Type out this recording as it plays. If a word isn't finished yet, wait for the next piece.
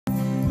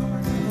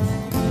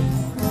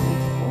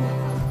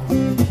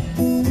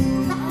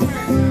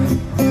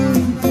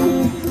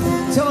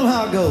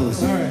how it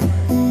goes. All right.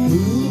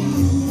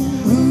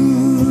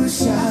 Ooh,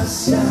 sha,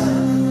 sha.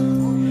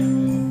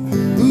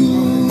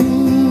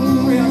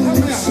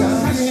 Ooh,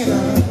 sha, sha.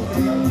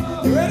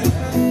 You ready?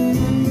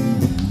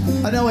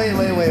 Oh, no, wait.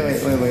 What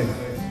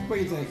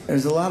do you think?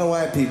 There's a lot of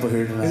white people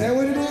here tonight. Is that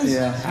what it is?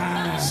 Yeah.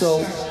 Ah,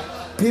 So,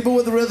 people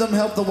with rhythm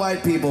help the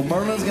white people.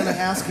 Merlin's gonna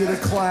ask you to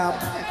clap.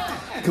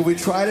 Could we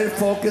try to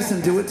focus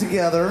and do it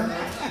together?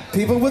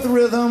 People with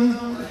rhythm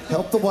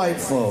help the white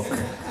folk.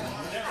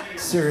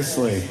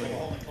 Seriously.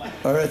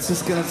 Or it's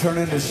just gonna turn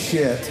into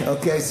shit.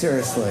 Okay,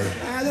 seriously.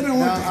 I don't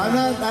want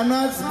Now, I'm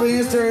not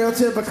being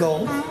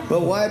stereotypical, but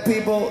white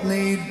people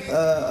need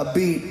a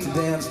beat to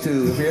dance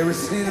to. Have you ever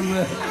seen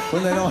them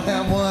when they don't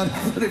have one?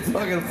 Pretty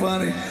fucking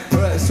funny. All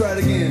right, let's try it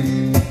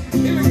again.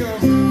 Here we go.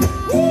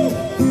 Woo!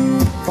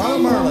 Follow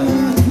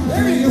Merlin.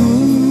 There we go.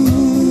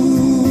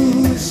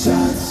 Ooh,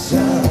 sha,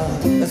 sha.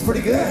 That's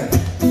pretty good.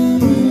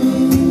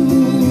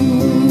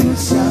 Ooh,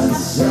 sha,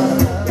 sha.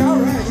 All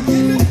right, you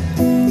getting it?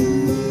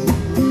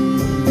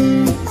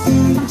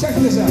 Check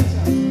this out.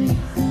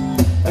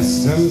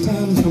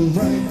 Sometimes I'm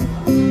right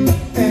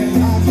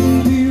and I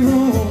can be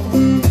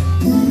wrong.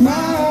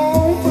 My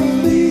own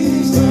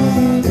beliefs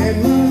are in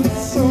my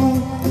soul.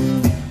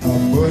 A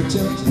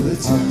butcher,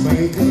 a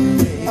maker,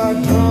 a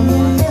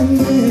drummer, and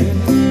then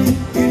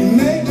it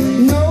makes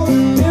no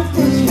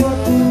difference what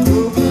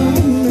group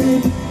I'm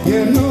in.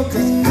 You know,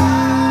 'cause I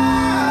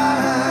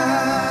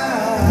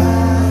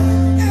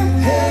am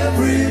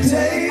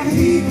everyday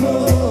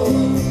people.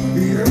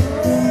 Yeah.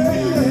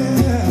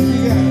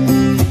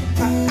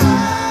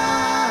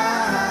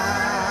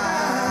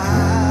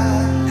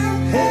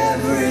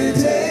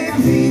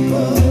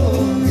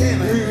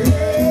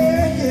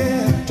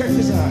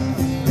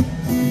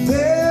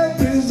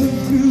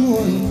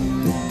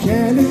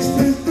 Can't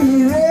expect the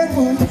red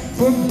one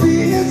for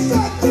being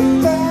such a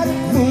bad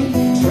one.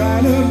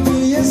 Trying to be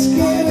a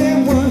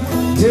skinny one.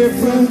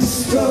 Different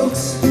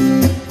strokes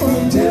for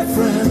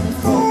different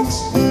folks.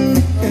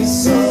 And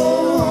so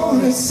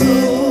on and so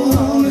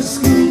on.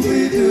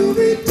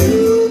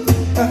 Scooby-Dooby-Doo.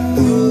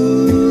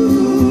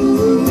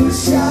 Ooh,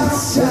 sha,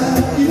 sha.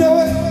 You know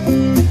what?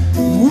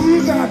 We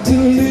got to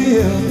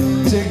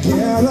live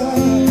together.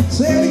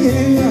 Say it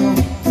again, y'all.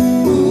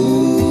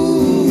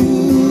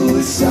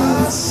 Ooh,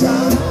 sha, sha.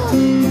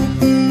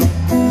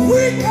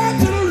 We got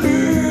to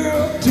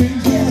live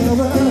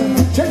together.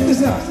 Check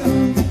this out.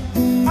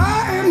 I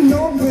am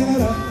no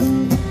better,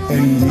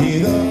 and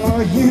neither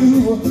are you.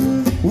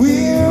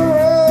 We're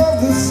all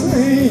the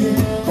same.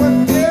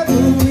 Whatever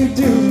we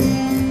do,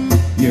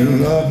 you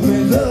love me,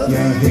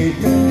 you hate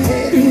me,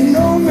 you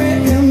know me,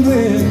 and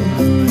then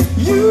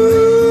you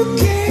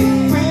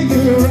can't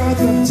figure out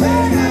the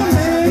time I'm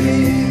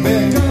in.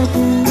 Because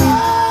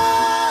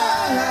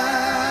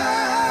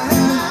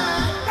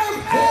I'm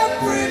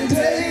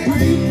everyday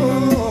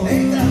people.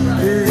 Ain't that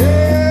right?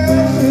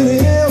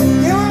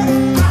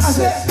 Yeah. I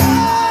said I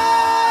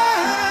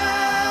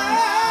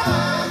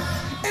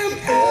am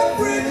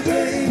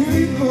everyday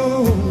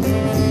people.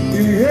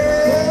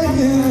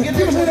 Yeah.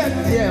 Give us that.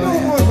 Yeah.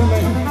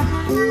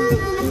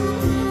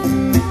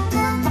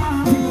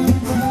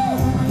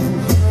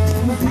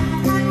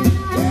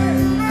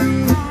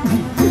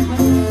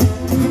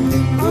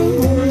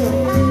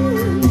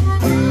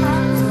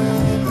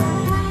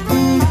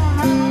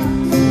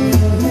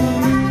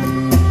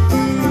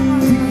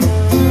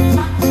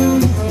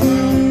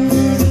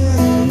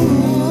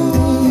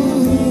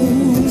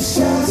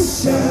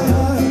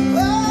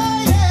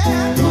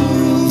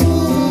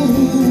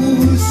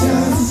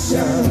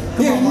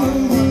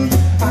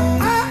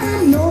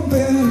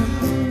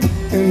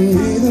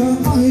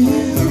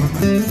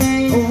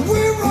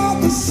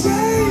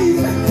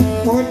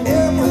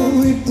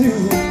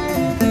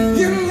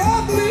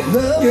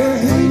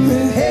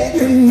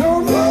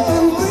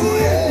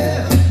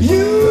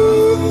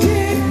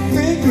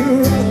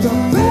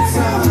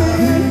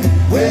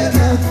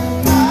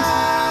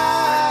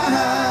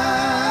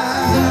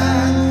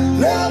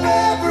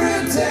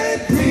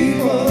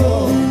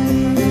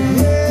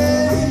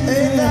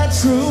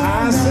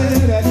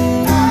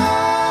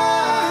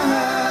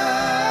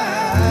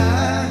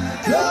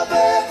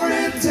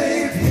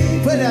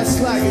 Play that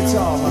slide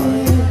guitar,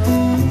 man.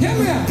 Get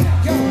me out.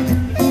 Come on.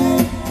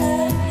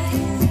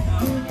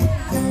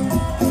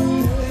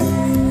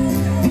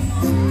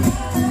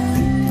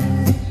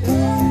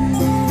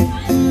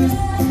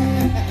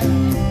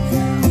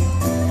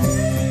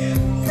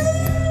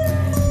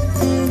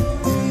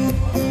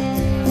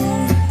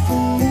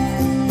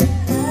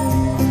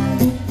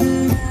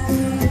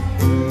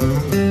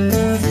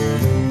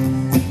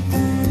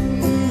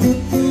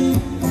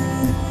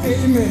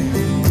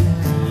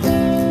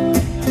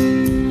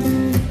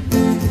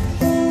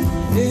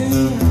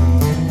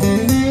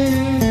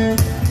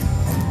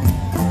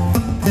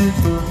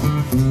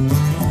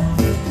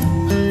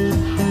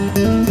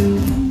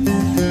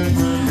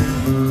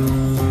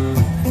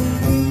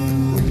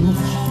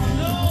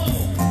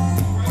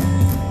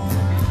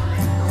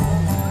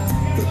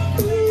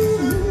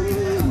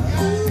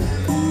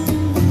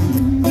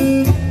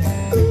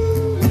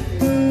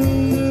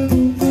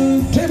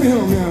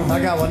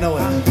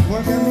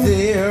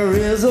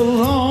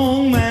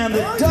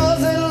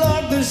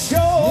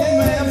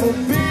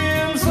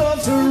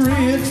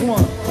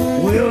 one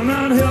will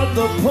not help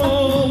the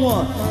poor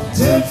one.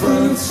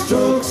 Different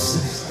strokes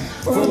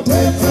for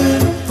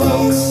different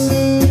folks,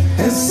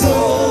 and so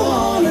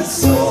on and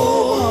so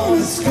on.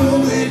 And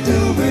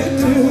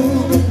Scooby-Dooby-Doo.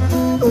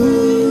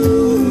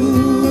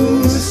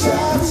 Ooh,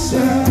 shot.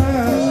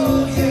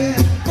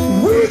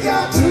 We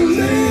got to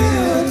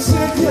live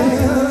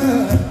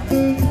together.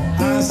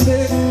 I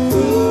said,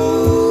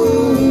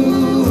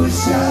 ooh,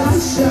 shot.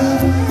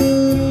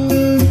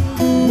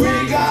 We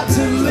got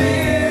to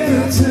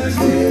live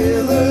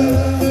together.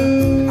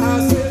 I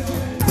said,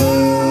 oh,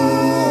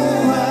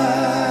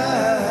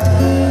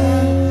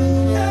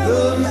 I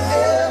love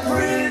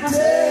every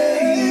day.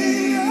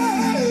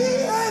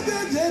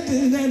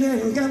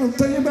 I gotta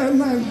tell you about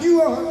now.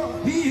 You are,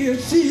 he is,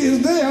 she is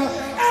there.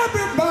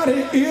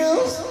 Everybody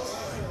is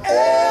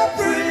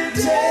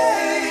everyday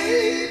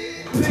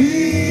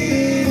people.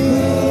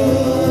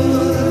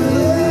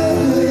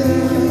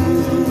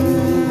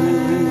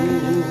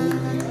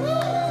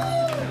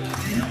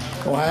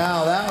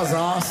 Wow, that was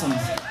awesome.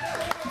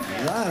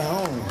 Right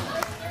on.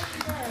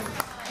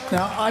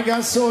 Now, I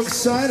got so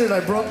excited I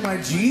broke my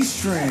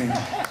G-string.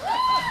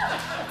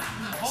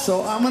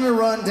 So I'm gonna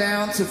run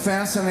down to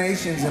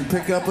Fascinations and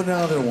pick up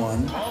another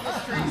one.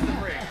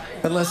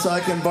 Unless I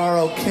can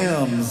borrow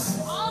Kim's.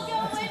 I'll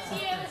go with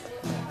you.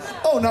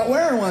 Oh, not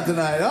wearing one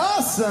tonight.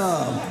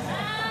 Awesome.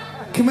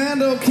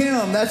 Commando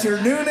Kim, that's your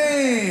new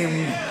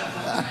name.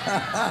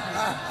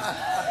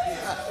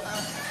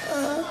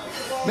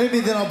 Maybe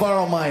then I'll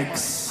borrow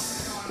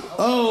Mike's.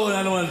 Oh,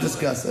 I don't want to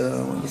discuss it.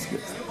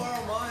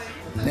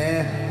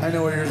 Nah, I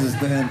know where yours has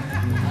been.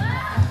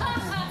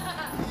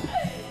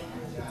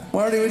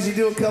 Marty, would you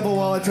do a couple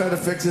while I try to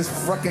fix this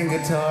fucking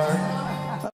guitar?